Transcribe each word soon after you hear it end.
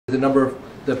the number of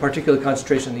the particulate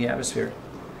concentration in the atmosphere.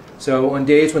 So on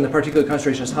days when the particulate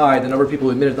concentration is high, the number of people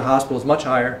who admitted to the hospital is much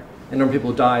higher, and the number of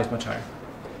people who die is much higher.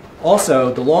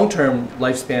 Also, the long-term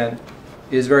lifespan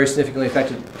is very significantly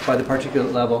affected by the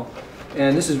particulate level.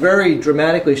 And this is very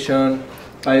dramatically shown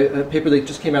by a paper that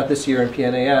just came out this year in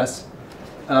PNAS,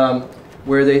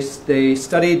 where they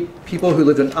studied people who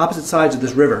lived on opposite sides of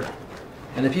this river.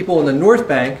 And the people in the North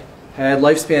Bank had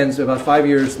lifespans about 5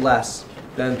 years less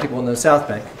than people in the South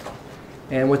Bank.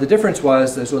 And what the difference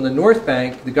was, is on the North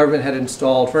Bank, the government had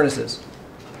installed furnaces.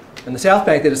 In the South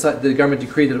Bank, the government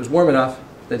decreed that it was warm enough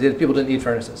that people didn't need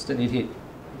furnaces, didn't need heat.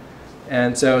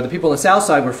 And so the people on the South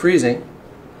side were freezing,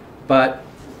 but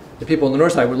the people on the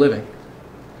North side were living.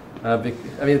 I mean,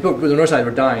 the people on the North side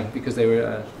were dying because they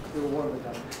were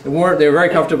warm. They were very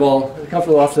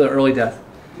comfortable off to early death.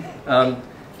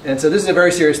 And so this is a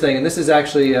very serious thing. And this is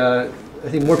actually, I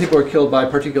think more people are killed by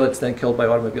particulates than killed by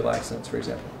automobile accidents, for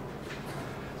example.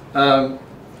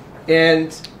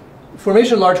 And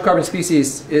formation of large carbon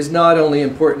species is not only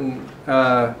important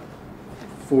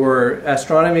for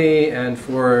astronomy and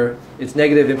for its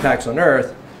negative impacts on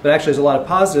Earth, but actually there's a lot of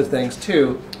positive things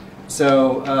too.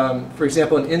 So, for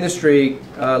example, in industry,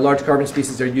 large carbon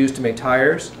species are used to make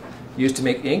tires, used to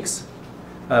make inks,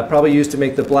 probably used to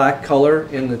make the black color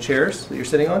in the chairs that you're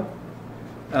sitting on,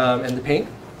 and the paint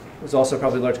is also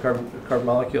probably large carbon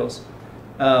molecules.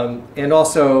 And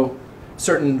also,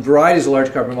 certain varieties of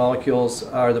large carbon molecules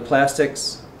are the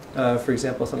plastics, for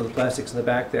example, some of the plastics in the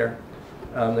back there,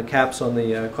 the caps on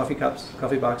the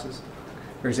coffee boxes,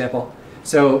 for example.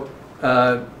 So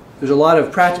there's a lot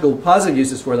of practical positive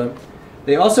uses for them.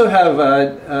 They also have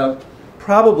a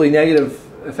probably negative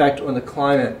effect on the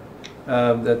climate,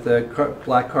 that the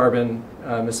black carbon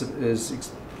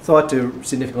is thought to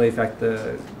significantly affect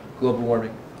the global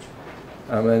warming.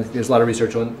 And there's a lot of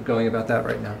research going about that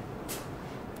right now.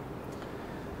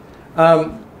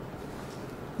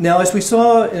 Now, as we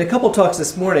saw in a couple talks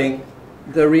this morning,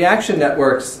 the reaction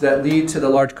networks that lead to the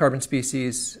large carbon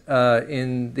species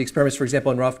in the experiments, for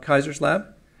example, in Ralph Kaiser's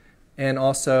lab, and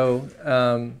also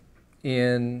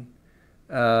in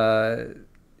outer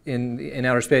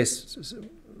space,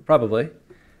 probably,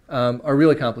 are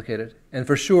really complicated. And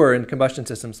for sure, in combustion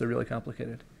systems, they're really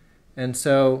complicated. And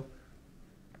so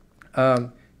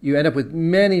you end up with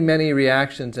many, many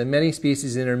reactions and many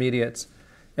species of intermediates.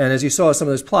 And as you saw some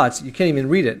of those plots, you can't even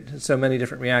read it. So many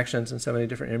different reactions and so many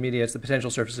different intermediates. The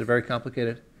potential surfaces are very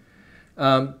complicated.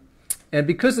 And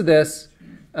because of this,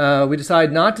 we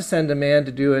decided not to send a man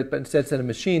to do it, but instead send a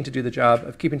machine to do the job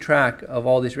of keeping track of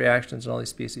all these reactions and all these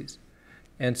species.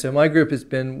 And so my group has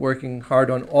been working hard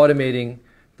on automating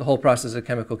the whole process of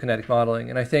chemical kinetic modeling.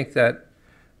 And I think that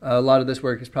a lot of this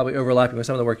work is probably overlapping with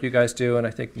some of the work you guys do, and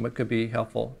I think it could be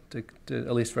helpful, to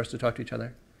at least for us to talk to each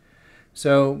other.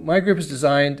 So my group has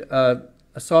designed a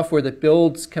software that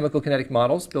builds chemical kinetic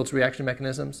models, builds reaction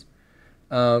mechanisms.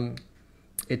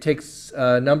 It takes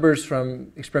numbers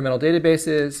from experimental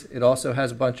databases. It also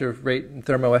has a bunch of rate and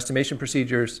thermo estimation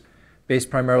procedures based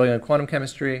primarily on quantum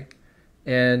chemistry.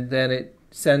 And then it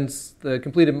sends the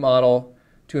completed model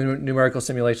to a numerical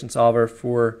simulation solver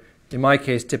for, in my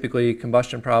case, typically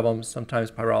combustion problems, sometimes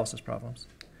pyrolysis problems.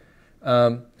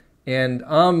 And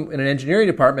in an engineering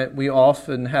department, we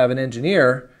often have an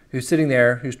engineer who's sitting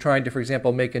there who's trying to, for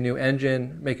example, make a new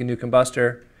engine, make a new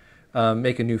combustor,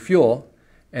 make a new fuel.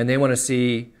 And they want to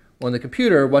see on the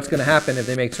computer what's going to happen if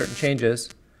they make certain changes.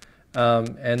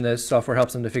 And the software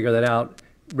helps them to figure that out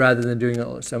rather than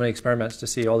doing so many experiments to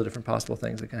see all the different possible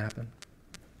things that can happen.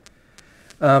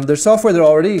 There's software that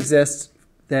already exists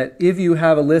that if you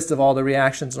have a list of all the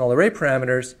reactions and all the rate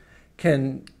parameters,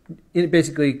 can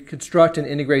basically construct and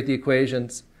integrate the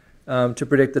equations to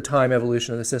predict the time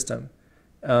evolution of the system.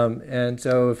 And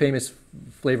so a famous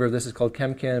flavor of this is called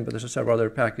ChemKin, but there's several other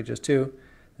packages too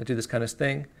that do this kind of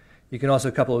thing. You can also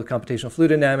couple it with computational fluid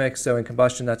dynamics. So in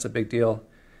combustion, that's a big deal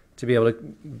to be able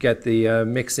to get the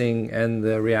mixing and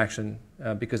the reaction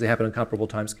because they happen on comparable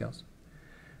timescales.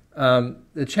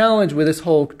 The challenge with this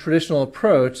whole traditional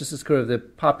approach, this is sort of the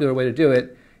popular way to do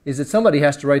it, is that somebody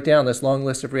has to write down this long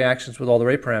list of reactions with all the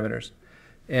rate parameters.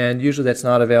 And usually that's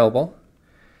not available.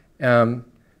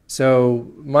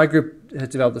 So my group has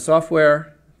developed a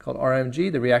software called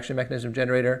RMG, the Reaction Mechanism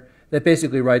Generator, that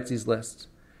basically writes these lists.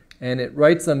 And it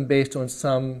writes them based on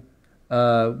some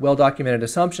well-documented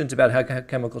assumptions about how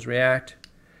chemicals react.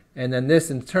 And then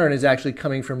this, in turn, is actually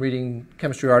coming from reading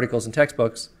chemistry articles and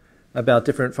textbooks about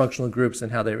different functional groups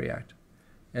and how they react.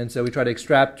 And so we try to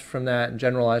extract from that and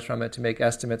generalize from it to make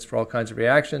estimates for all kinds of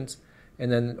reactions.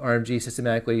 And then RMG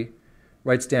systematically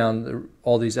writes down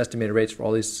all these estimated rates for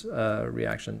all these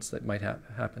reactions that might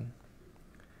happen.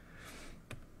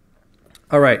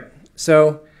 All right,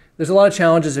 so there's a lot of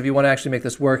challenges if you want to actually make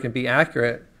this work and be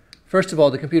accurate. First of all,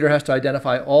 the computer has to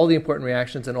identify all the important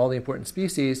reactions and all the important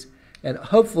species, and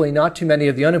hopefully not too many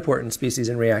of the unimportant species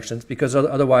and reactions, because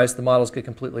otherwise the models get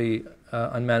completely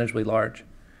unmanageably large.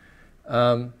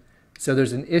 So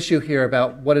there's an issue here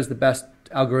about what is the best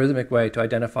algorithmic way to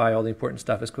identify all the important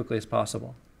stuff as quickly as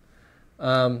possible.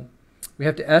 We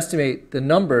have to estimate the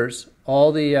numbers,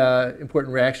 all the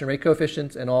important reaction rate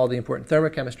coefficients and all the important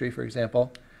thermochemistry, for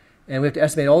example. And we have to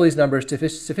estimate all these numbers to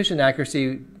sufficient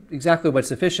accuracy. Exactly what's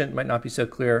sufficient might not be so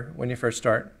clear when you first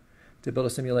start to build a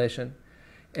simulation.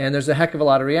 And there's a heck of a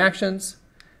lot of reactions.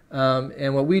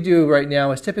 And what we do right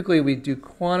now is typically we do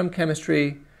quantum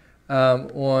chemistry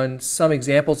on some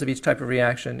examples of each type of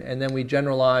reaction, and then we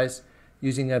generalize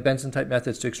using Benson-type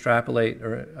methods to extrapolate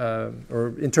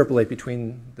or interpolate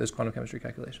between those quantum chemistry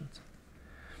calculations.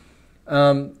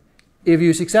 If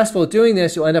you're successful at doing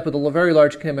this, you'll end up with a very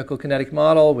large chemical kinetic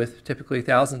model with typically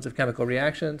thousands of chemical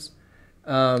reactions.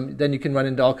 Then you can run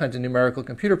into all kinds of numerical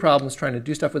computer problems trying to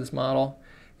do stuff with this model,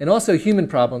 and also human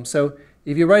problems. So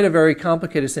if you write a very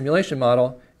complicated simulation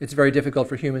model, it's very difficult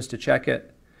for humans to check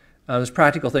it. There's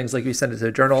practical things like you send it to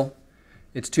a journal.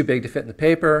 It's too big to fit in the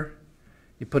paper.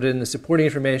 You put it in the supporting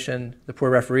information. The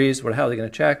poor referees, how are they going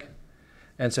to check?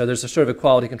 And so there's a sort of a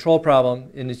quality control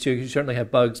problem. And you certainly have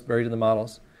bugs buried in the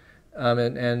models.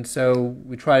 And so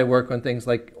we try to work on things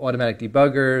like automatic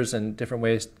debuggers and different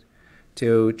ways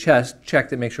to check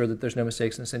to make sure that there's no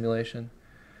mistakes in the simulation.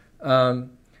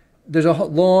 There's a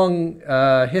long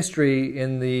history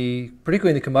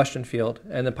particularly in the combustion field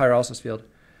and the pyrolysis field,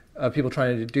 of people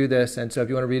trying to do this. And so if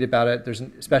you want to read about it, there's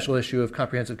a special issue of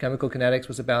Comprehensive Chemical Kinetics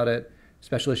was about it.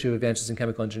 Special issue of Advances in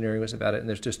Chemical Engineering was about it. And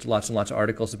there's just lots and lots of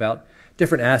articles about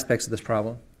different aspects of this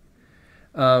problem.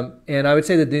 And I would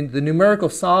say that the numerical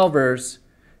solvers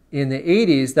in the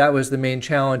 80s, that was the main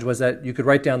challenge, was that you could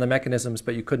write down the mechanisms,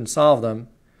 but you couldn't solve them.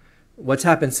 What's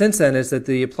happened since then is that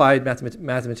the applied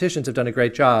mathematicians have done a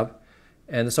great job,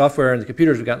 and the software and the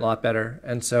computers have gotten a lot better.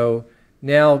 And so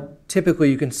now,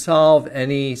 typically, you can solve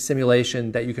any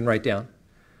simulation that you can write down.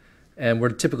 And we're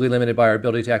typically limited by our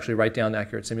ability to actually write down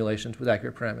accurate simulations with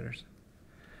accurate parameters.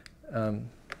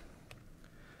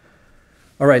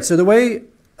 All right, so the way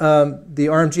the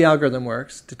RMG algorithm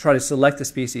works to try to select the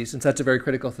species, since that's a very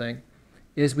critical thing,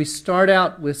 is we start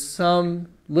out with some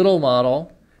little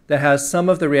model that has some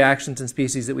of the reactions and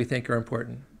species that we think are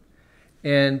important.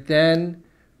 And then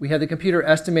we have the computer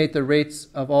estimate the rates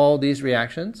of all these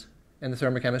reactions and the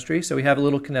thermochemistry, so we have a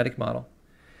little kinetic model.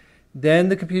 Then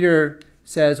the computer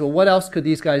says, well, what else could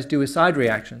these guys do with side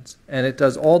reactions? And it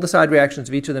does all the side reactions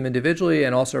of each of them individually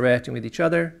and also reacting with each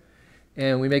other.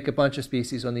 And we make a bunch of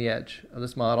species on the edge of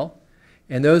this model.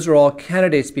 And those are all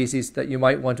candidate species that you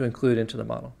might want to include into the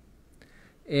model.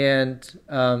 And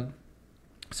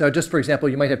so just for example,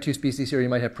 you might have two species here. You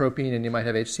might have propene and you might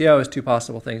have HCO as two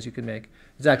possible things you could make.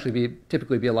 There's actually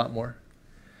typically be a lot more.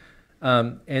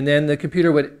 And then the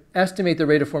computer would estimate the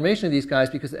rate of formation of these guys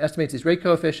because it estimates these rate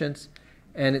coefficients,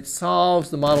 and it solves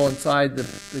the model inside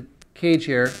the cage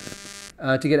here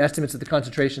to get estimates of the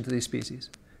concentrations of these species.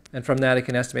 And from that, it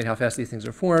can estimate how fast these things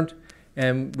are formed.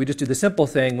 And we just do the simple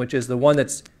thing, which is the one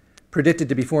that's predicted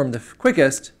to be formed the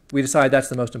quickest, we decide that's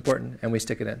the most important, and we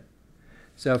stick it in.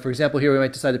 So for example, here we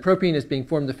might decide the propene is being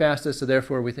formed the fastest, so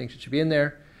therefore we think it should be in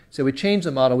there. So we change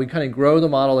the model. We kind of grow the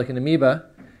model like an amoeba.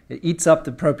 It eats up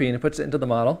the propene and puts it into the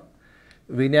model.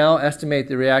 We now estimate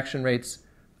the reaction rates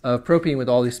of propene with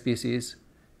all these species,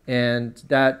 and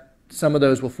that some of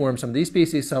those will form some of these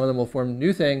species, some of them will form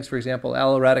new things, for example,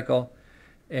 alloradical.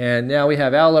 And now we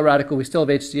have alloradical, we still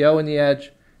have HCO in the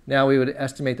edge. Now we would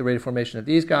estimate the rate of formation of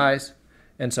these guys,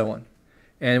 and so on.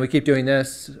 And we keep doing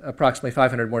this approximately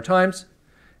 500 more times.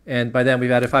 And by then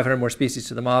we've added 500 more species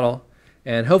to the model.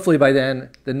 And hopefully by then,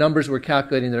 the numbers we're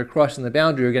calculating that are crossing the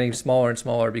boundary are getting smaller and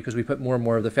smaller because we put more and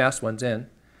more of the fast ones in.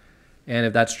 And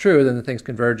if that's true, then the thing's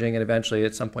converging, and eventually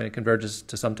at some point it converges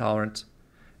to some tolerance.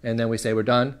 And then we say we're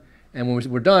done. And when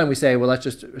we're done, we say, well, let's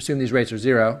just assume these rates are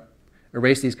 0,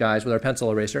 erase these guys with our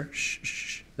pencil eraser. Shh, shh,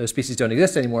 shh. Those species don't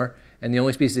exist anymore, and the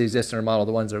only species that exist in our model are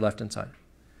the ones that are left inside.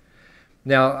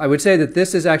 Now, I would say that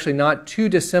this is actually not too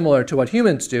dissimilar to what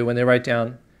humans do when they write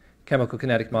down chemical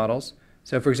kinetic models.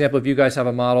 So for example, if you guys have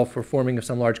a model for forming of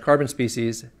some large carbon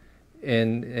species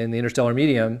in the interstellar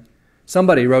medium,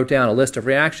 somebody wrote down a list of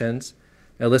reactions,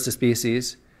 a list of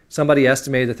species. Somebody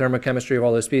estimated the thermochemistry of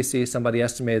all those species. Somebody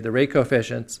estimated the rate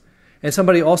coefficients. And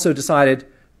somebody also decided,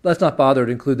 let's not bother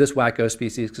to include this wacko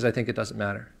species because I think it doesn't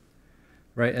matter.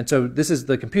 Right? And so this is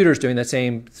the computers doing that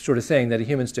same sort of thing that a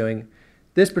human's doing.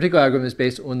 This particular algorithm is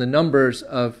based on the numbers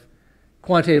of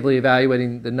quantitatively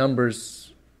evaluating the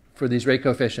numbers for these rate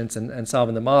coefficients and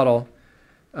solving the model,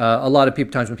 a lot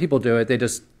of times when people do it, they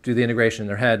just do the integration in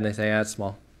their head and they say, it's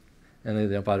small. And they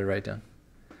don't bother to write it down.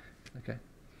 Okay.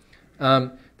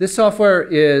 This software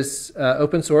is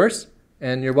open source,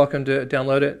 and you're welcome to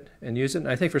download it and use it. And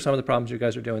I think for some of the problems you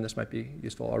guys are doing, this might be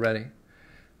useful already.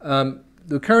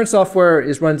 The current software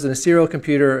runs in a serial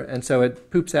computer, and so it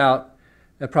poops out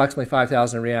approximately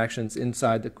 5,000 reactions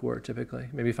inside the core, typically,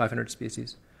 maybe 500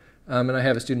 species. And I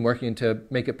have a student working to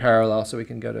make it parallel so we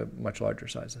can go to much larger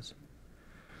sizes.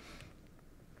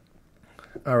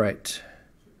 All right.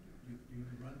 Do you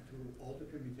run through all the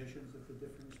permutations of the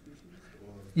different species?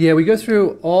 Or? Yeah, we go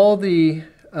through all the,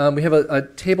 we have a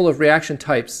table of reaction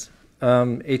types,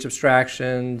 H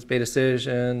abstractions, beta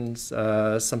scissions,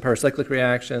 some paracyclic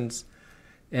reactions,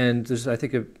 and there's, I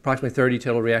think, approximately 30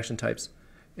 total reaction types.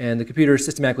 And the computer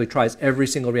systematically tries every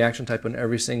single reaction type on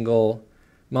every single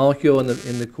molecule in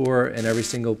the core and every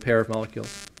single pair of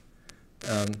molecules.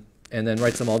 And then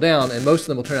writes them all down, and most of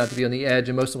them will turn out to be on the edge,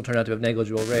 and most of them will turn out to have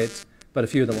negligible rates, but a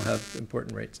few of them will have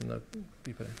important rates in the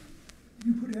you put in.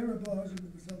 You put error bars in the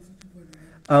results that you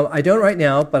put in? I don't right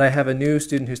now, but I have a new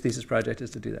student whose thesis project is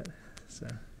to do that. So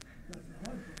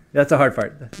that's a hard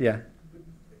part. Yeah.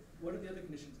 What are the other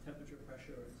conditions? Temperature,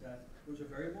 pressure? Those are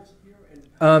variables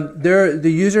here? The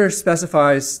user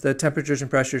specifies the temperatures and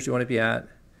pressures you want to be at,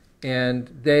 and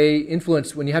they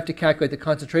influence when you have to calculate the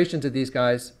concentrations of these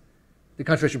guys. The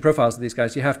concentration profiles of these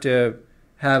guys, you have to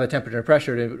have a temperature and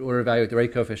pressure in order to evaluate the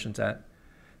rate coefficients at.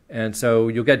 And so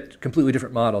you'll get completely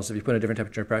different models if you put in a different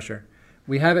temperature and pressure.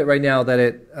 We have it right now that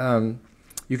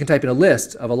you can type in a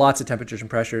list of lots of temperatures and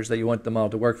pressures that you want the model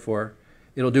to work for.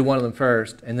 It'll do one of them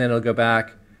first, and then it'll go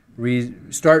back,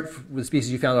 start with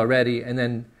species you found already, and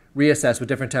then reassess with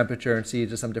different temperature and see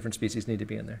if some different species need to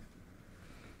be in there.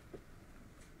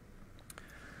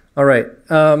 All right.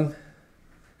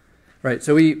 Right,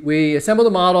 so we assemble the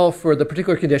model for the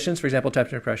particular conditions, for example,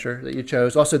 temperature and pressure that you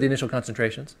chose, also the initial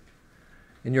concentrations.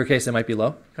 In your case, it might be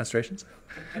low concentrations.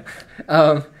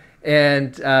 The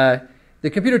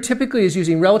computer typically is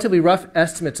using relatively rough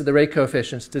estimates of the rate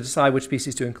coefficients to decide which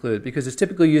species to include, because it's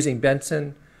typically using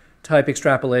Benson-type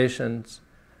extrapolations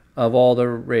of all the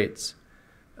rates,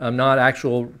 not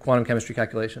actual quantum chemistry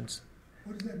calculations.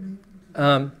 What does that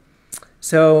mean?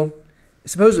 So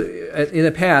suppose in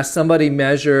the past somebody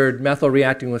measured methyl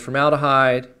reacting with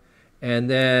formaldehyde, and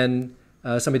then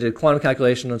somebody did a quantum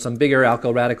calculation on some bigger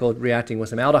alkyl radical reacting with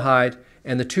some aldehyde,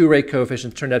 and the two rate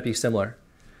coefficients turned out to be similar.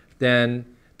 Then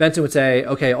Benson would say,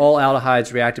 okay, all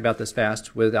aldehydes react about this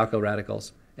fast with alkyl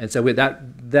radicals. And so with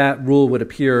that rule would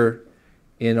appear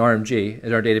in RMG,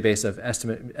 in our database of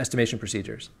estimation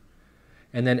procedures.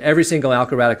 And then every single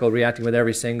alkyl radical reacting with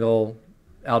every single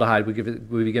aldehyde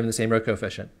would be given the same rate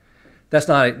coefficient. That's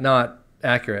not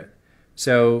accurate.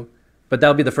 So, but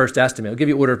that'll be the first estimate. It'll give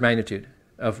you order of magnitude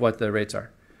of what the rates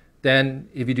are. Then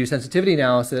if you do sensitivity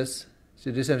analysis, so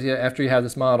you do sensitivity after you have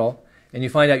this model, and you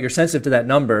find out you're sensitive to that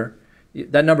number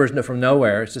is from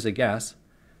nowhere, it's just a guess.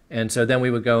 And so then we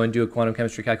would go and do a quantum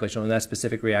chemistry calculation on that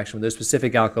specific reaction with those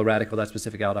specific alkyl radical, that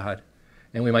specific aldehyde,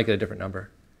 and we might get a different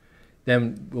number.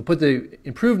 Then we'll put the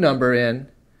improved number in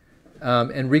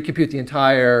and recompute the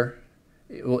entire,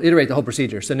 we'll iterate the whole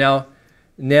procedure. So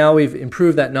now we've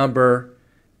improved that number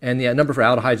and the number for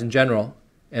aldehydes in general,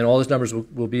 and all those numbers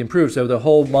will be improved. So the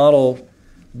whole model,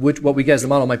 what we get as the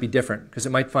model might be different, because it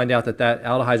might find out that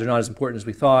aldehydes are not as important as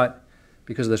we thought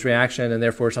because of this reaction, and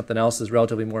therefore something else is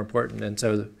relatively more important. And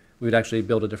so we would actually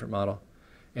build a different model.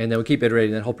 And then we keep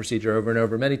iterating that whole procedure over and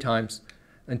over many times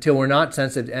until we're not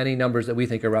sensitive to any numbers that we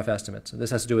think are rough estimates. And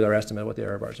this has to do with our estimate of what the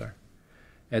error bars are.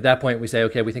 At that point, we say,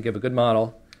 okay, we think we have a good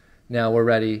model. Now we're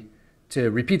ready to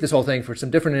repeat this whole thing for some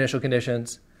different initial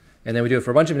conditions, and then we do it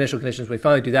for a bunch of initial conditions. We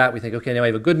finally do that. We think, okay, now we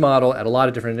have a good model at a lot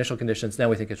of different initial conditions. Now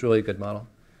we think it's really a good model.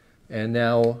 And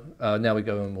now we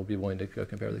go and we'll be willing to go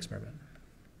compare the experiment.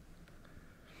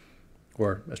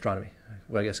 Or astronomy.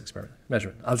 Well, I guess experiment.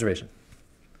 Measurement. Observation.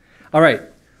 All right.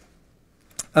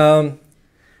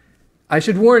 I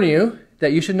should warn you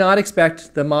that you should not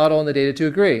expect the model and the data to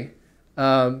agree.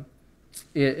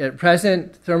 At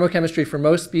present, thermochemistry for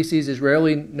most species is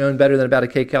rarely known better than about a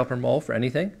kcal per mole for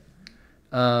anything.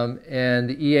 And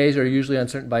the EAs are usually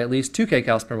uncertain by at least 2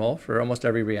 kcals per mole for almost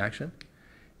every reaction.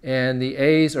 And the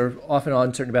A's are often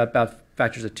uncertain about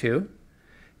factors of 2,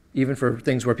 even for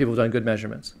things where people have done good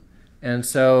measurements. And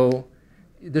so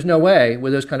there's no way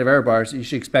with those kind of error bars you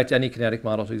should expect any kinetic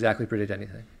model to exactly predict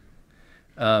anything.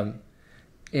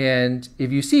 And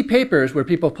if you see papers where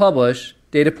people publish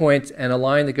data points and a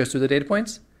line that goes through the data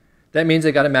points, that means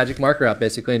they got a magic marker out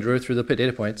basically and drew it through the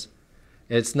data points.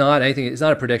 It's not anything. It's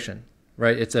not a prediction,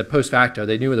 right? It's a post facto.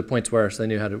 They knew where the points were, so they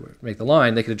knew how to make the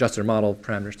line. They could adjust their model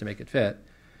parameters to make it fit.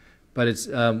 But it's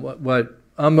what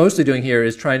I'm mostly doing here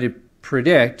is trying to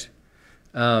predict,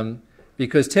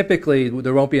 because typically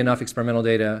there won't be enough experimental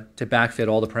data to backfit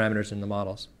all the parameters in the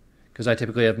models. Because I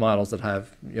typically have models that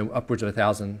have upwards of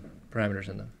 1,000 parameters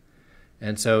in them.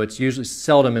 And so it's usually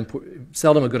seldom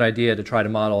a good idea to try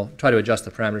to adjust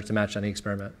the parameters to match any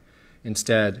experiment.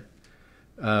 Instead,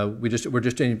 we're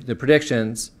just doing the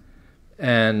predictions,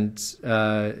 and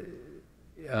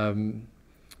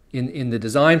in the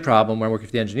design problem where I work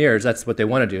with the engineers, that's what they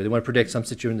want to do. They want to predict some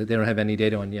situation that they don't have any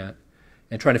data on yet,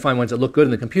 and trying to find ones that look good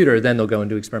in the computer. Then they'll go and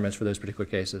do experiments for those particular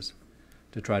cases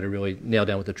to try to really nail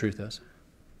down what the truth is.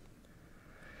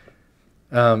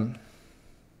 I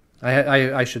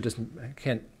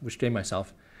can't restrain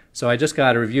myself. So I just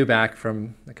got a review back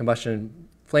from a combustion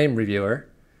flame reviewer.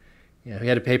 He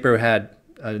had a paper, had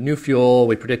a new fuel.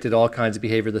 We predicted all kinds of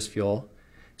behavior of this fuel.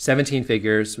 17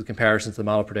 figures with comparisons to the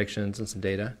model predictions and some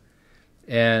data.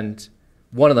 And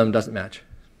one of them doesn't match.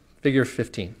 Figure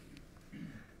 15.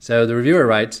 So the reviewer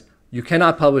writes, "You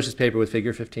cannot publish this paper with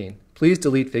figure 15. Please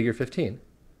delete figure 15.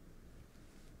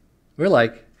 We're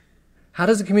like, how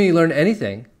does the community learn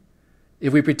anything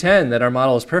if we pretend that our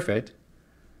model is perfect?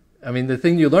 I mean, the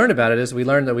thing you learn about it is we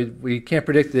learn that we can't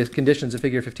predict the conditions of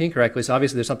figure 15 correctly, so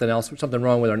obviously there's something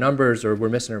wrong with our numbers, or we're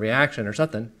missing a reaction or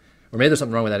something, or maybe there's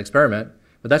something wrong with that experiment,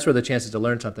 but that's where the chances to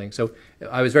learn something." So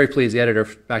I was very pleased the editor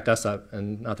backed us up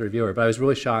and not the reviewer, but I was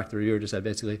really shocked the reviewer just said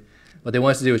basically what they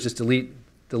want us to do is just delete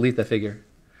the figure.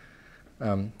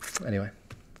 Anyway.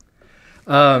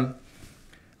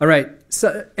 All right,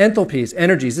 so enthalpies,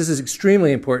 energies. This is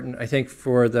extremely important, I think,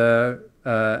 for the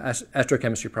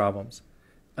astrochemistry problems.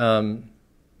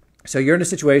 So you're in a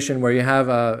situation where you have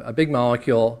a big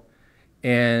molecule,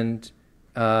 and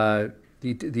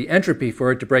the entropy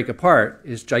for it to break apart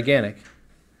is gigantic,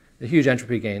 a huge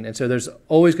entropy gain. And so there's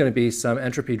always going to be some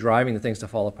entropy driving the things to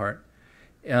fall apart.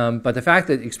 But the fact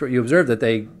that you observe that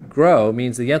they grow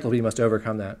means the enthalpy must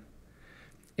overcome that.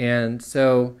 And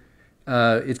so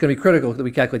it's going to be critical that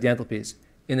we calculate the enthalpies.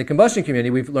 In the combustion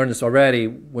community, we've learned this already.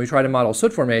 When we try to model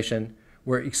soot formation,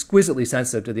 we're exquisitely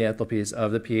sensitive to the enthalpies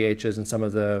of the pHs and some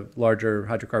of the larger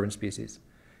hydrocarbon species.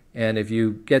 And if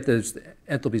you get those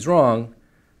enthalpies wrong,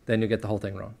 then you get the whole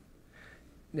thing wrong.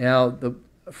 Now, the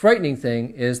frightening thing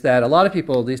is that a lot of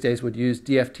people these days would use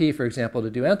DFT, for example, to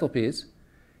do enthalpies.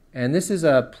 And this is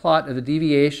a plot of the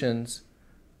deviations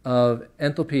of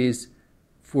enthalpies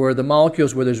for the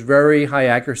molecules where there's very high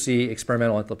accuracy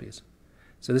experimental enthalpies.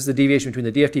 So this is the deviation between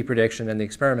the DFT prediction and the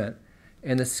experiment.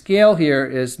 And the scale here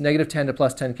is -10 to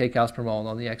 +10 kcals per mole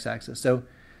on the x-axis. So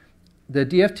the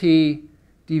DFT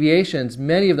deviations,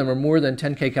 many of them are more than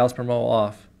 10 kcals per mole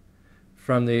off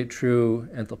from the true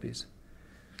enthalpies.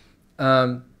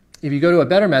 If you go to a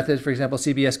better method, for example,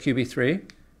 CBS-QB3,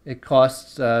 it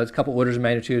costs a couple orders of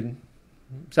magnitude,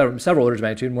 several orders of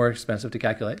magnitude more expensive to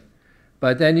calculate.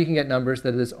 But then you can get numbers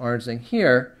that are this orange thing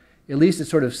here. At least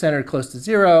it's sort of centered close to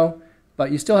 0,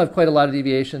 but you still have quite a lot of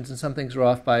deviations, and some things are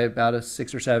off by about a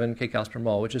 6 or 7 kcals per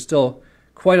mole, which is still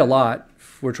quite a lot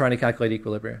if we're trying to calculate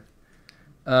equilibria.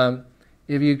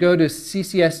 If you go to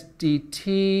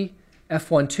CCSDT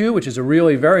F12, which is a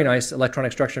really very nice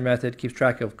electronic structure method, keeps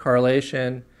track of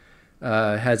correlation,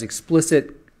 has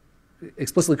explicitly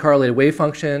correlated wave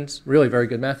functions, really very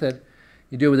good method.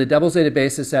 You do it with a double zeta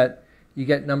basis set, you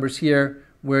get numbers here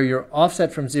where you're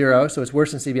offset from 0, so it's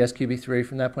worse than CBS-QB3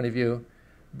 from that point of view,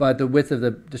 but the width of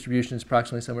the distribution is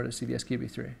approximately similar to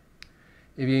CBS-QB3.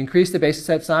 If you increase the basis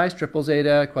set size, triple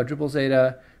zeta, quadruple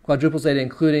zeta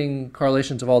including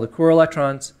correlations of all the core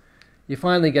electrons, you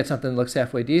finally get something that looks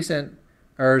halfway decent,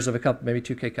 errors of a couple, maybe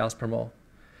 2 kcals per mole.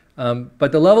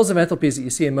 But the levels of enthalpies that you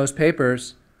see in most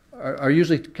papers are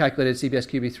usually calculated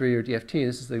CBS-QB3 or DFT.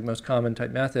 This is the most common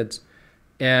type methods.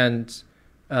 And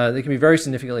they can be very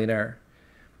significantly in error.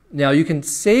 Now, you can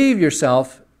save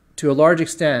yourself to a large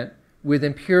extent with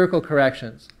empirical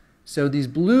corrections. So these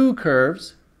blue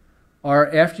curves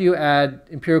are after you add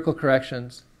empirical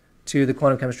corrections to the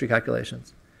quantum chemistry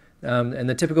calculations. And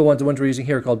the typical ones, the ones we're using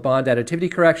here, are called bond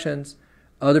additivity corrections.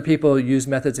 Other people use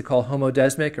methods that call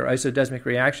homodesmic or isodesmic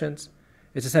reactions.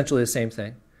 It's essentially the same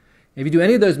thing. If you do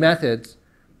any of those methods,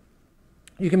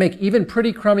 you can make even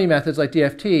pretty crummy methods like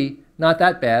DFT not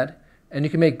that bad, and you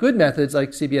can make good methods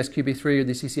like CBS-QB3 or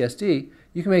the CCSD.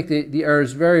 You can make the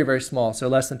errors very, very small, so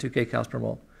less than 2 kcals per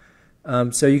mole.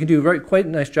 So you can do quite a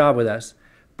nice job with this.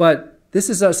 But this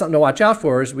is something to watch out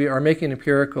for, is we are making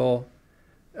empirical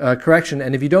correction,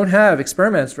 and if you don't have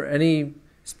experiments for any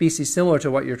species similar to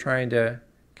what you're trying to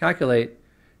calculate,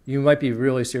 you might be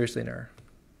really seriously in error.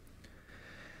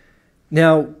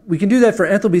 Now, we can do that for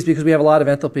enthalpies because we have a lot of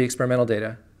enthalpy experimental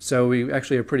data. So we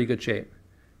actually are in pretty good shape.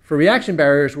 For reaction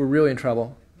barriers, we're really in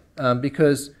trouble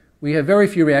because we have very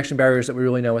few reaction barriers that we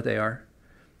really know what they are.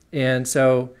 And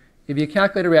so if you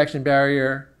calculate a reaction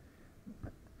barrier,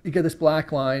 you get this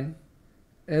black line,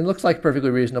 and it looks like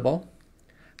perfectly reasonable.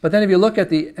 But then if you look at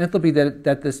the enthalpy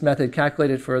that this method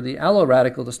calculated for the allo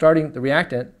radical, the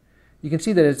reactant, you can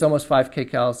see that it's almost 5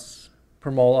 kcals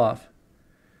per mole off.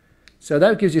 So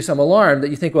that gives you some alarm that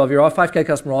you think, well, if you're off 5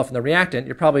 kcals per mole off in the reactant,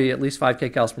 you're probably at least 5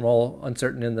 kcals per mole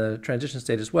uncertain in the transition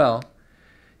state as well.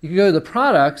 You can go to the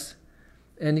products,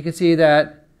 and you can see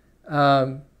that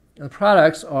the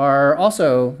products are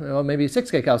also maybe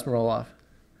 6 kcals per mole off.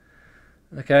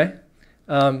 Okay?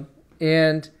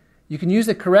 And you can use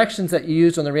the corrections that you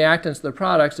used on the reactants of the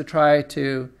products to try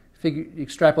to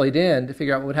extrapolate in to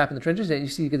figure out what would happen in the transition state. And you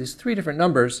see you get these 3 different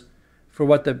numbers for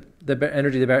what the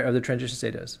energy of the transition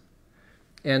state is.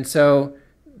 And so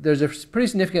there's a pretty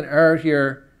significant error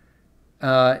here.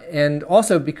 And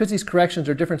also, because these corrections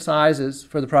are different sizes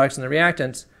for the products and the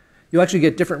reactants, you'll actually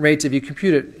get different rates if you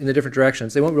compute it in the different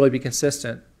directions. They won't really be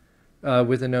consistent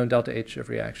with the known delta H of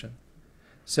reaction.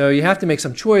 So you have to make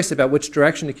some choice about which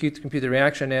direction to compute the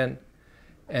reaction in,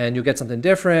 and you'll get something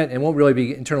different, and won't really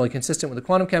be internally consistent with the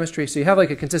quantum chemistry. So you have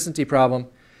like a consistency problem.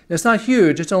 And it's not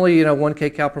huge. It's only 1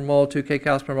 kcal per mole, 2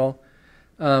 kcals per mole.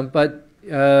 But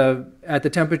at the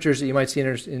temperatures that you might see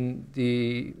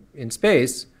in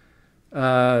space,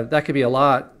 that could be a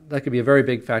lot. That could be a very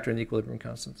big factor in the equilibrium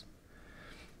constants.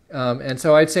 And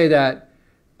so I'd say that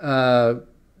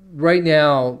right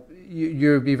now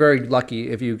you'd be very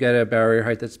lucky if you get a barrier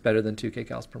height that's better than 2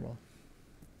 kcals per mole.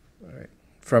 All right,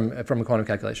 from a quantum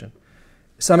calculation.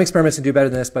 Some experiments can do better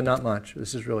than this, but not much.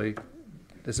 This is really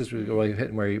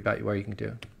hitting where you can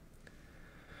do.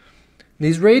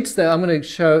 These rates that I'm going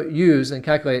to use and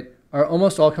calculate are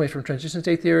almost all coming from transition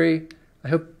state theory. I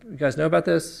hope you guys know about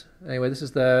this. Anyway, this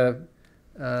is the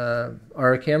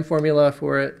RCAM formula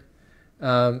for it.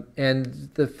 And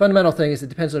the fundamental thing is it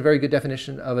depends on a very good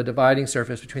definition of a dividing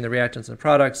surface between the reactants and the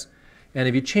products. And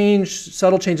if you change,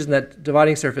 subtle changes in that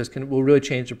dividing surface will really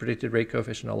change the predicted rate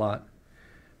coefficient a lot.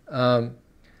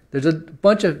 There's a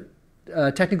bunch of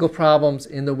technical problems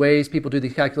in the ways people do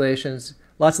these calculations.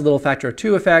 Lots of little factor of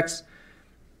 2 effects.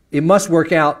 It must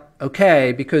work out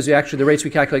okay because actually the rates we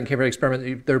calculate in Cambridge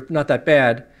experiment, they're not that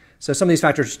bad. So some of these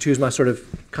factors of 2's must sort of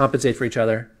compensate for each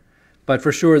other. But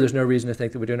for sure, there's no reason to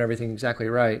think that we're doing everything exactly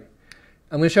right.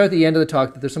 I'm going to show at the end of the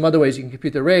talk that there's some other ways you can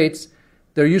compute the rates.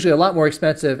 They're usually a lot more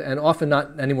expensive and often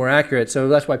not any more accurate. So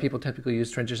that's why people typically use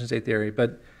transition state theory.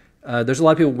 But there's a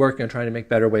lot of people working on trying to make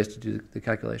better ways to do the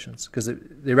calculations because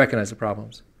they recognize the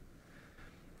problems.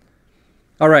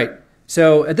 All right.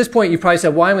 So at this point, you probably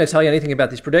said, why am I going to tell you anything about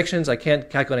these predictions? I can't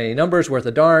calculate any numbers worth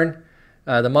a darn.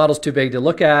 The model's too big to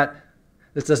look at.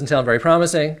 This doesn't sound very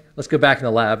promising. Let's go back in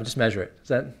the lab and just measure it. Is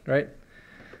that right?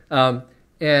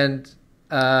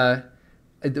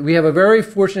 We have a very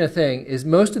fortunate thing is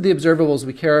most of the observables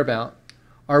we care about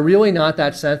are really not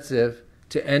that sensitive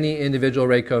to any individual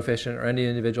rate coefficient or any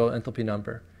individual enthalpy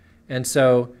number. And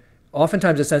so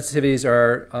oftentimes the sensitivities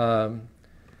are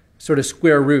sort of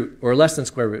square root or less than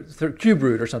square root, cube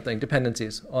root or something,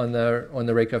 dependencies on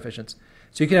the rate coefficients.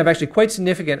 So you can have actually quite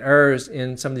significant errors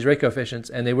in some of these rate coefficients,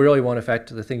 and they really won't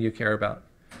affect the thing you care about.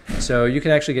 So you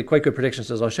can actually get quite good predictions,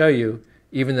 as I'll show you,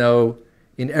 even though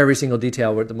in every single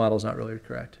detail where the model is not really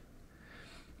correct.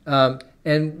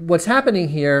 And what's happening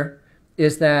here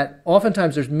is that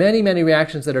oftentimes there's many, many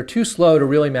reactions that are too slow to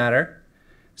really matter.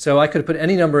 So I could put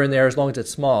any number in there as long as it's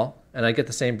small, and I get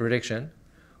the same prediction.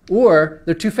 Or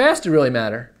they're too fast to really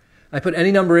matter. I put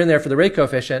any number in there for the rate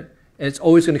coefficient, and it's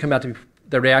always going to come out to be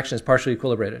the reaction is partially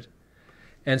equilibrated.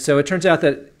 And so it turns out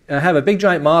that I have a big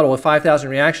giant model with 5,000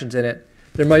 reactions in it.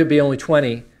 There might be only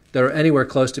 20 that are anywhere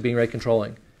close to being rate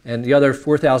controlling. And the other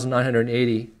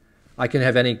 4,980, I can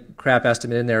have any crap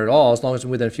estimate in there at all as long as I'm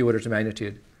within a few orders of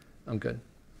magnitude. I'm good.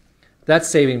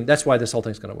 That's why this whole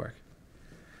thing's going to work.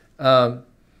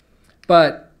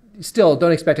 But still,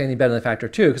 don't expect anything better than factor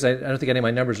 2 because I don't think any of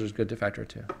my numbers are as good to factor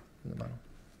 2 in the model.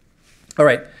 All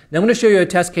right, now I'm going to show you a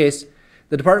test case.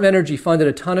 The Department of Energy funded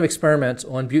a ton of experiments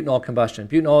on butanol combustion.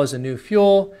 Butanol is a new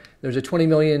fuel. There's a 20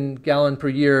 million gallon per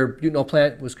year butanol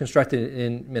plant was constructed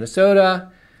in Minnesota.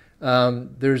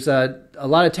 There's a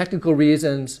lot of technical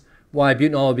reasons why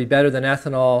butanol would be better than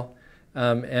ethanol.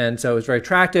 And so it's very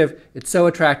attractive. It's so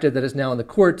attractive that it's now in the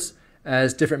courts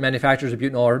as different manufacturers of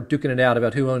butanol are duking it out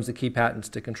about who owns the key patents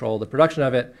to control the production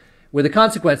of it, with the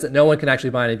consequence that no one can actually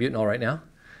buy any butanol right now.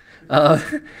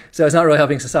 So it's not really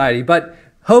helping society. But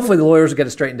hopefully the lawyers will get it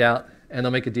straightened out and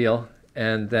they'll make a deal,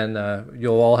 and then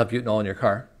you'll all have butanol in your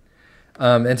car.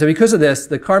 And so because of this,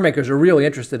 the car makers are really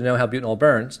interested to know how butanol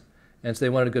burns, and so they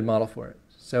wanted a good model for it.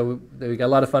 So we got a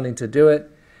lot of funding to do it.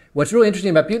 What's really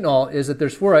interesting about butanol is that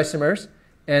there's 4 isomers,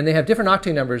 and they have different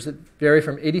octane numbers that vary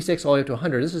from 86 all the way up to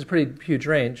 100. This is a pretty huge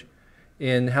range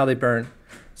in how they burn.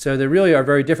 So they really are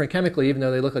very different chemically, even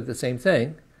though they look like the same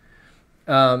thing.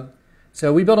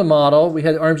 So we built a model. We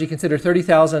had RMG consider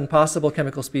 30,000 possible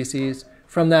chemical species.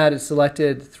 From that, it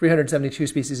selected 372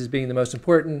 species as being the most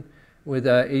important, with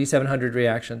 8,700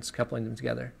 reactions coupling them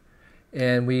together.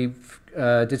 And we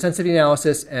did sensitivity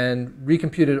analysis and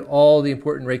recomputed all the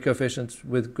important rate coefficients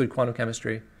with good quantum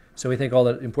chemistry. So we think all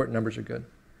the important numbers are good.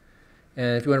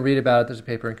 And if you want to read about it, there's a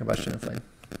paper in Combustion and Flame.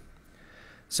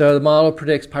 So the model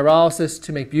predicts pyrolysis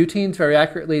to make butenes very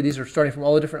accurately. These are starting from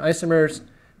all the different isomers.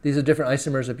 These are different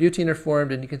isomers of butene are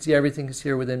formed, and you can see everything is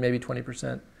here within maybe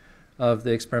 20% of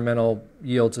the experimental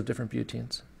yields of different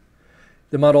butenes.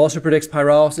 The model also predicts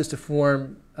pyrolysis to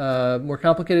form more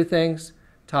complicated things,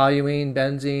 toluene,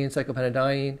 benzene,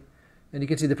 cyclopentadiene. And you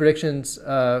can see the predictions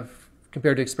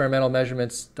compared to experimental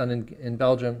measurements done in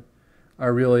Belgium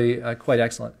are really quite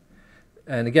excellent.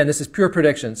 And again, this is pure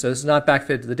prediction. So this is not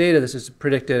backfed to the data. This is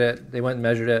predicted it. They went and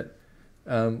measured it.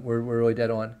 We're really dead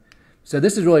on. So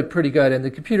this is really pretty good. And the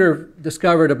computer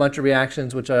discovered a bunch of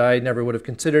reactions which I never would have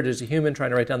considered as a human trying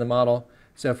to write down the model.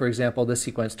 So for example, this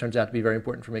sequence turns out to be very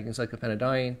important for making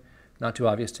cyclopentadiene. Not too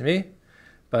obvious to me.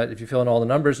 But if you fill in all the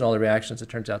numbers and all the reactions, it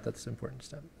turns out that's an important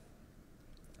step.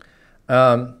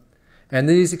 And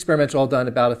these experiments are all done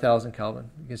about 1,000 Kelvin.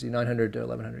 You can see 900 to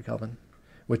 1,100 Kelvin,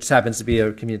 which happens to be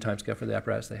a convenient timescale for the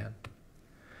apparatus they had.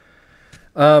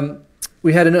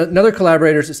 We had another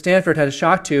collaborators at Stanford had a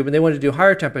shock tube, and they wanted to do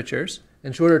higher temperatures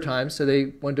and shorter times, so they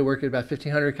wanted to work at about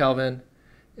 1,500 Kelvin,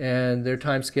 and their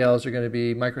time scales are going to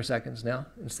be microseconds now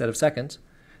instead of seconds.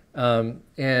 And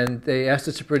they asked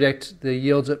us to predict the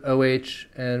yields of OH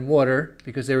and water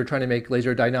because they were trying to make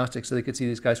laser diagnostics so they could see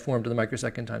these guys form to the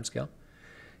microsecond time scale.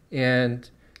 And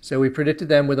so we predicted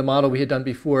them with a model we had done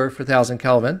before for 1,000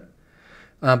 Kelvin.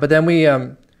 But then we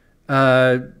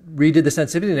redid the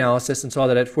sensitivity analysis and saw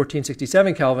that at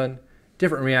 1467 Kelvin,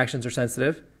 different reactions are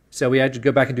sensitive. So we had to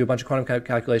go back and do a bunch of quantum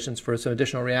calculations for some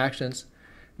additional reactions.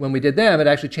 When we did them, it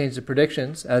actually changed the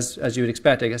predictions, as you would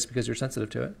expect, I guess, because you're sensitive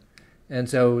to it. And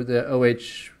so the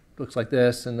OH looks like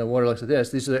this, and the water looks like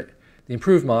this. These are the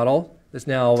improved model. This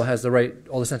now has all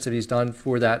the sensitivities done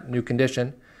for that new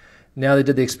condition. Now they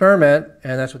did the experiment,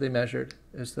 and that's what they measured,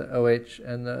 is the OH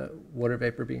and the water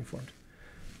vapor being formed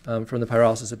from the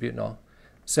pyrolysis of butanol.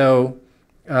 So,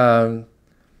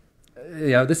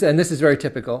 this is very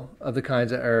typical of the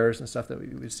kinds of errors and stuff that we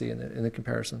would see in the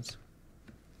comparisons.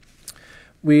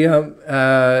 We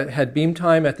had beam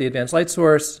time at the advanced light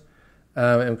source.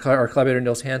 And our collaborator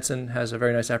Niels Hansen has a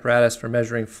very nice apparatus for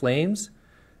measuring flames.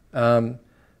 The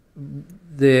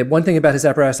one thing about his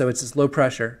apparatus, though, it's low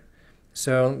pressure.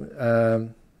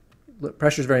 So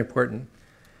pressure is very important.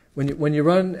 When you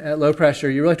run at low pressure,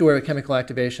 you really have to worry about chemical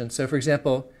activation. So for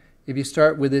example, if you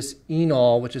start with this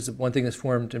enol, which is one thing that's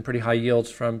formed in pretty high yields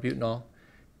from butanol,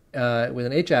 with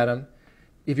an H atom,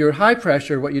 if you're at high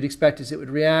pressure, what you'd expect is it would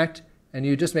react, and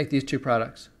you'd just make these two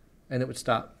products, and it would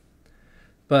stop.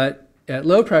 But at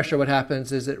low pressure, what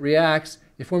happens is it reacts,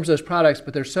 it forms those products,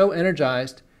 but they're so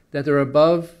energized that they're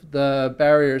above the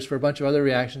barriers for a bunch of other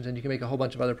reactions, and you can make a whole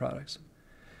bunch of other products.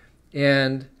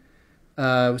 And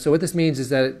so what this means is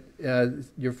that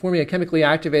you're forming a chemically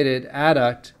activated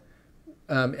adduct,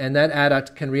 and that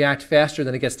adduct can react faster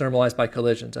than it gets thermalized by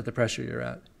collisions at the pressure you're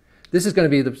at. This is going to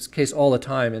be the case all the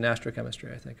time in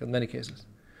astrochemistry, I think, in many cases.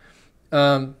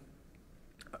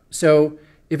 So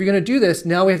if you're going to do this,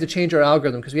 now we have to change our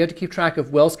algorithm because we have to keep track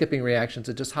of well skipping reactions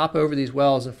that just hop over these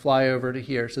wells and fly over to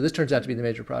here. So this turns out to be the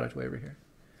major product way over here.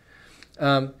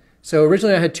 So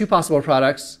originally I had 2 possible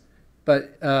products,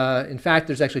 but in fact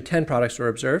there's actually 10 products that were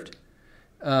observed.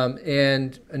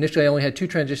 And initially I only had 2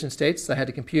 transition states that I had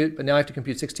to compute, but now I have to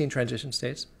compute 16 transition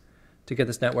states to get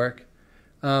this network.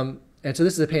 And so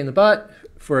this is a pain in the butt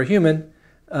for a human,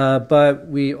 but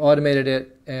we automated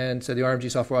it, and so the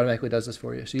RMG software automatically does this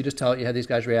for you. So you just tell it you have these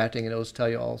guys reacting, and it'll just tell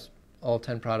you all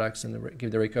 10 products and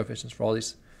give the rate coefficients for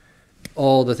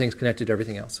all the things connected to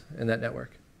everything else in that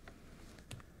network.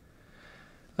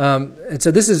 And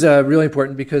so this is really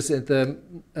important because at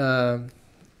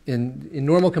in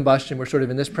normal combustion, we're sort of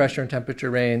in this pressure and temperature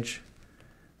range,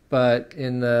 but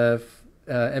in the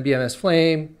MBMS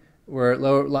flame, we're at a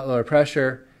lot lower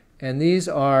pressure, and these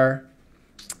are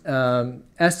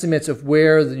estimates of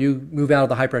where you move out of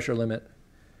the high pressure limit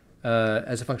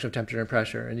as a function of temperature and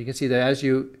pressure. And you can see that as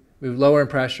you move lower in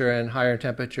pressure and higher in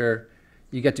temperature,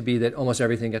 you get to be that almost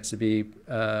everything gets to be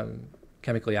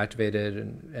chemically activated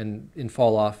and in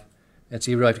fall off. And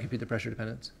so you really have to compute the pressure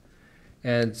dependence.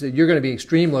 And so you're going to be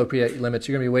extreme low limits.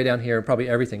 You're going to be way down here. Probably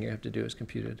everything you have to do is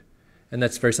computed. And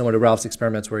that's very similar to Ralph's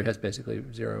experiments where he has basically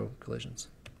 0 collisions.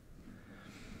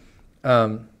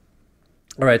 All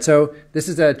right, so this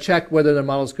is a check whether the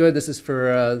model is good. This is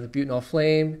for the butanol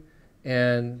flame.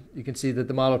 And you can see that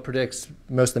the model predicts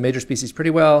most of the major species pretty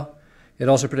well. It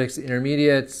also predicts the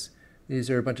intermediates. These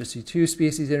are a bunch of C2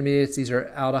 species intermediates. These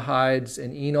are aldehydes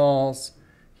and enols.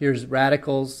 Here's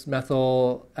radicals,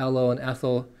 methyl, allo, and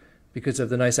ethyl. Because of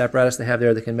the nice apparatus they have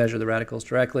there, they can measure the radicals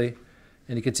directly.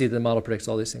 And you can see that the model predicts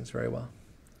all these things very well.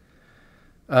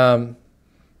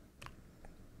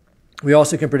 We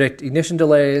also can predict ignition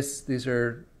delays. These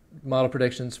are model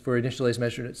predictions for ignition delays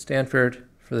measured at Stanford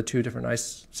for the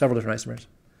several different isomers.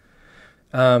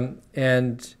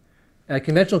 And at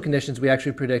conventional conditions, we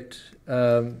actually predict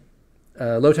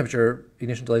low temperature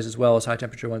ignition delays as well as high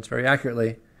temperature ones very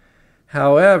accurately.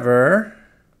 However,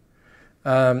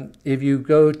 if you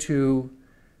go to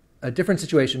a different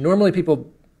situation, normally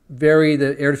people vary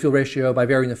the air-to-fuel ratio by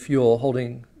varying the fuel,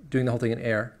 doing the whole thing in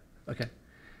air. Okay.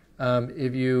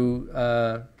 If you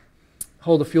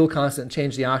hold the fuel constant and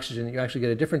change the oxygen, you actually get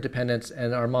a different dependence,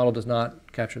 and our model does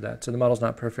not capture that. So the model's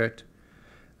not perfect.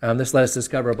 This let us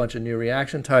discover a bunch of new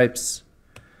reaction types.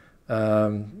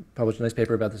 Published a nice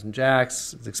paper about this in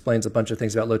JAX. It explains a bunch of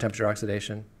things about low temperature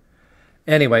oxidation.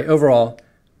 Anyway, overall,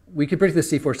 we could predict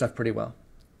the C4 stuff pretty well.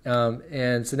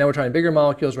 And so now we're trying bigger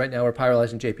molecules. Right now we're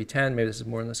pyrolyzing JP10. Maybe this is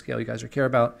more on the scale you guys care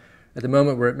about. At the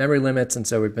moment, we're at memory limits, and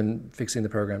so we've been fixing the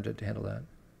program to handle that.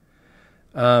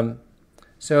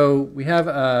 So we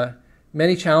have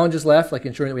many challenges left, like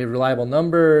ensuring that we have reliable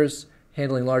numbers,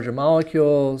 handling larger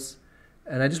molecules.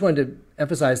 And I just wanted to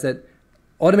emphasize that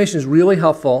automation is really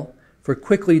helpful for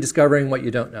quickly discovering what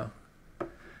you don't know.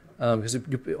 Because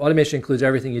automation includes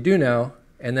everything you do know,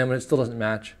 and then when it still doesn't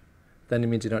match, then it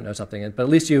means you don't know something. But at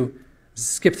least you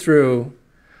skip through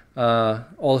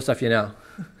all the stuff you know.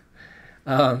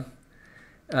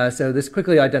 So this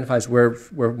quickly identifies where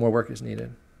more work is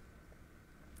needed.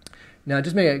 Now,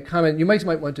 just make a comment. You might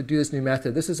want to do this new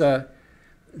method. This is the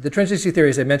transition theory,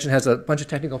 as I mentioned, has a bunch of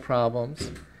technical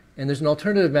problems. And there's an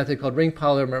alternative method called ring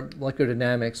polymer molecular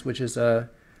dynamics, which is a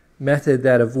method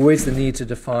that avoids the need to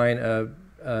define a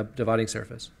dividing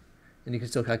surface. And you can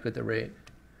still calculate the rate.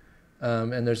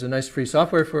 And there's a nice free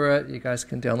software for it. You guys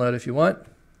can download if you want.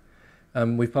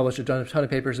 We've published a ton of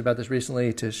papers about this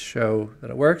recently to show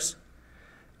that it works.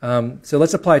 So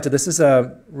let's apply it to this. This is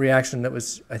a reaction that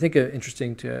was, I think,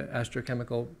 interesting to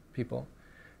astrochemical people.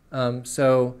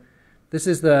 So this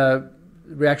is the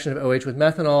reaction of OH with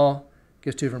methanol,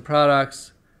 gives 2 different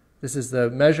products. This is the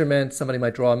measurement. Somebody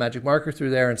might draw a magic marker through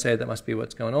there and say that must be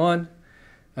what's going on,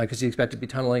 because you expect to be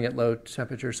tunneling at low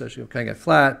temperature, so you'll kind of get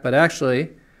flat. But actually,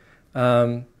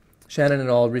 Shannon et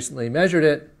al. Recently measured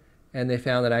it, and they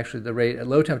found that actually the rate at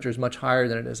low temperature is much higher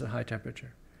than it is at high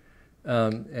temperature.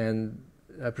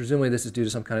 Presumably this is due to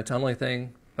some kind of tunneling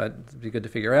thing, but it'd be good to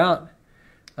figure out.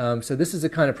 So this is the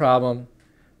kind of problem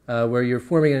where you're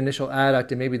forming an initial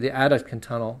adduct, and maybe the adduct can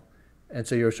tunnel, and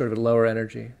so you're sort of at a lower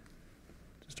energy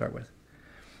to start with.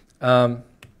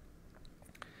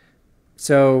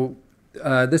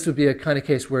 This would be a kind of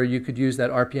case where you could use that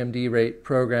RPMD rate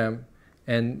program,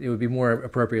 and it would be more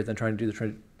appropriate than trying to do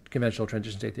the conventional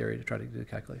transition state theory to try to do the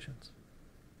calculations.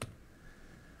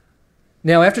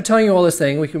 Now, after telling you all this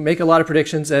thing, we can make a lot of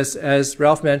predictions. As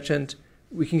Ralph mentioned,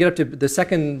 we can get up to the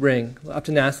second ring, up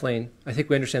to naphthalene. I think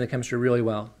we understand the chemistry really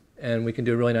well, and we can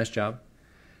do a really nice job.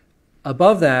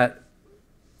 Above that,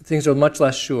 things are much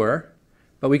less sure,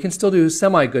 but we can still do a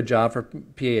semi-good job for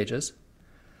PAHs.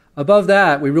 Above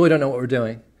that, we really don't know what we're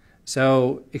doing.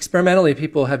 So experimentally,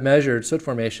 people have measured soot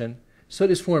formation.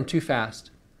 Soot is formed too fast.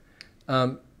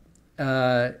 And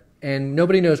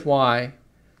nobody knows why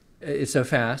it's so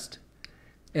fast.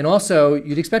 And also,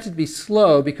 you'd expect it to be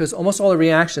slow because almost all the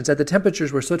reactions, at the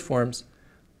temperatures where soot forms,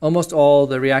 almost all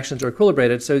the reactions are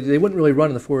equilibrated, so they wouldn't really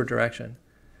run in the forward direction.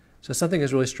 So something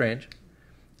is really strange.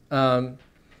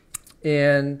 Also,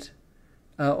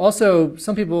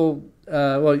 some people,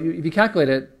 if you calculate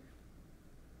it,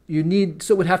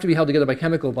 soot would have to be held together by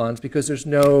chemical bonds because there's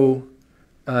no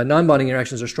non-bonding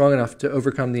interactions are strong enough to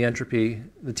overcome the entropy,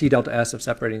 the T delta S of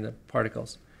separating the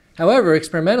particles. However,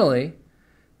 experimentally,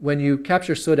 when you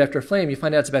capture soot after a flame, you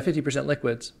find out it's about 50%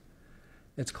 liquids.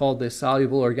 It's called the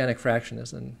soluble organic fraction, is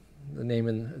the name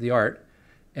in the art.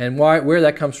 And where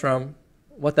that comes from,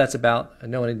 what that's about,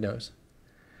 no one knows.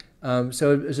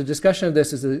 So there's a discussion of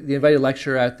this as the invited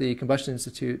lecture at the Combustion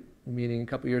Institute meeting a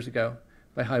couple years ago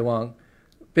by Hai Wang,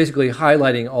 basically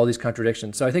highlighting all these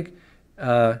contradictions. So I think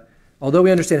although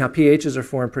we understand how pHs are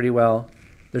formed pretty well,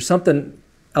 there's something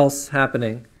else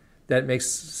happening that makes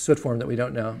soot form that we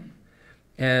don't know.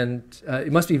 And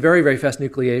it must be very, very fast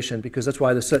nucleation, because that's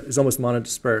why the soot is almost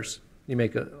monodisperse. You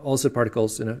make all soot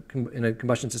particles in a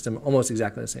combustion system almost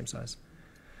exactly the same size.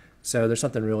 So there's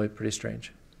something really pretty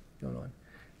strange going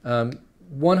on.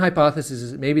 One hypothesis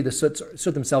is that maybe the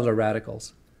soot themselves are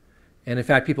radicals. And in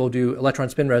fact, people do electron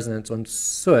spin resonance on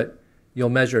soot. You'll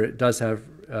measure it does have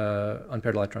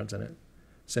unpaired electrons in it.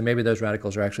 So maybe those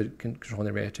radicals are actually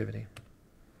controlling the reactivity.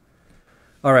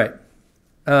 All right.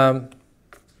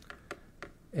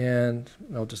 And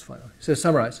I'll just finally. So to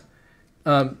summarize.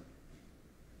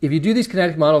 If you do these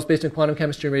kinetic models based on quantum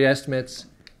chemistry and rate estimates,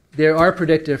 they are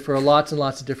predictive for lots and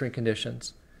lots of different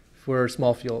conditions for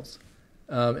small fuels.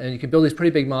 And you can build these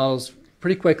pretty big models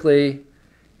pretty quickly.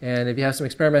 And if you have some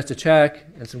experiments to check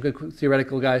and some good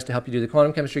theoretical guys to help you do the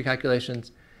quantum chemistry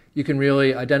calculations, you can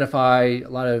really identify a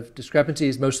lot of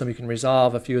discrepancies. Most of them you can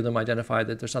resolve. A few of them identify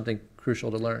that there's something crucial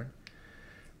to learn.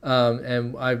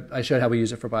 And I showed how we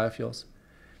use it for biofuels.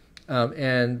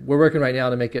 And we're working right now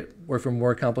to make it work for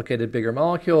more complicated, bigger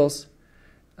molecules.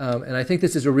 And I think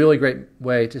this is a really great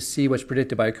way to see what's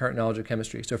predicted by our current knowledge of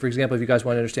chemistry. So for example, if you guys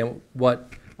want to understand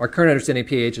what our current understanding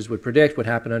of pHs would predict, would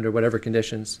happen under whatever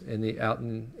conditions in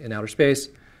outer space,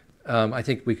 I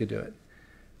think we could do it.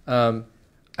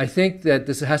 I think that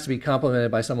this has to be complemented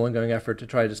by some ongoing effort to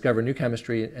try to discover new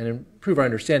chemistry and improve our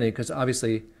understanding, because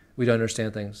obviously we don't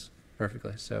understand things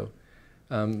perfectly. So,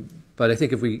 but I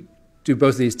think if we do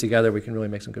both of these together, we can really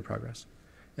make some good progress.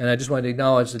 And I just wanted to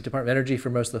acknowledge the Department of Energy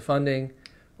for most of the funding,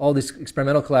 all these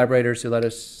experimental collaborators who let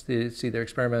us see their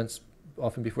experiments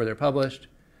often before they're published,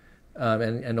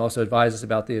 and also advise us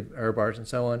about the error bars and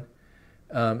so on.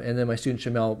 And then my student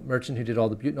Shamel Merchant, who did all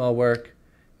the butanol work,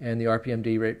 and the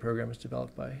RPMD rate program was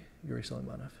developed by Yuri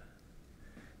Solomonov.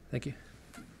 Thank you.